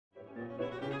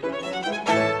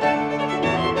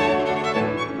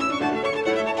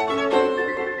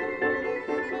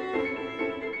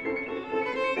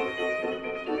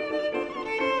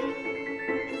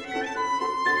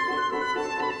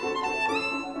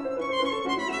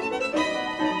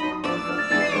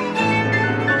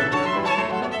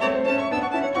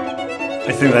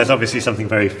I think there's obviously something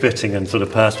very fitting and sort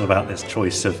of personal about this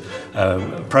choice of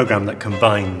a programme that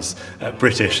combines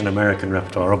British and American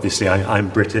repertoire. Obviously, I'm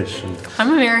British. And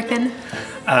I'm American.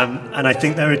 And I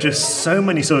think there are just so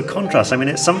many sort of contrasts. I mean,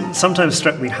 it sometimes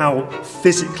struck me how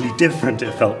physically different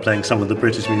it felt playing some of the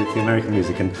British music, the American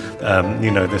music, and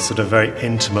you know, this sort of very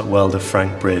intimate world of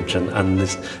Frank Bridge and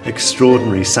this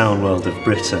extraordinary sound world of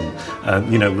Britain.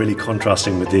 You know, really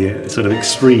contrasting with the sort of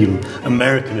extreme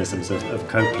Americanisms of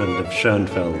Copeland, of Schoenfeld.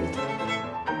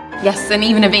 Yes, and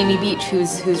even of Amy Beach,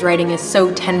 whose writing is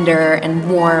so tender and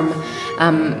warm,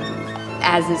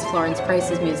 as is Florence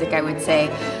Price's music, I would say.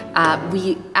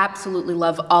 We absolutely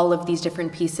love all of these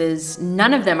different pieces.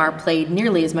 None of them are played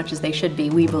nearly as much as they should be,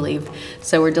 we believe.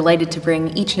 So we're delighted to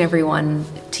bring each and every one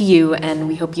to you, and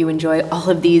we hope you enjoy all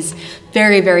of these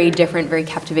very, very different, very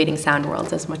captivating sound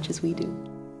worlds as much as we do.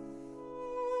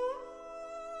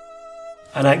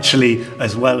 And actually,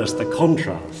 as well as the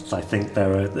contrasts, I think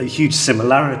there are huge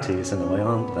similarities in a way,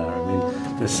 aren't there? I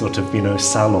mean, this sort of, you know,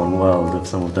 salon world of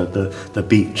some of the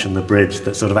beach and the bridge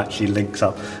that sort of actually links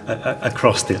up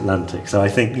across the Atlantic. So I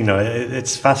think, you know,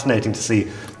 it's fascinating to see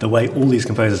the way all these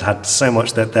composers had so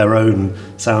much their own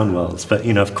sound worlds. But,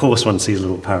 you know, of course one sees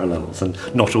little parallels, and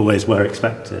not always were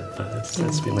expected, but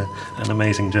it's been an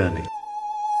amazing journey.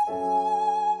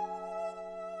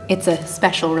 It's a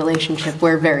special relationship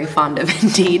we're very fond of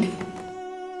indeed.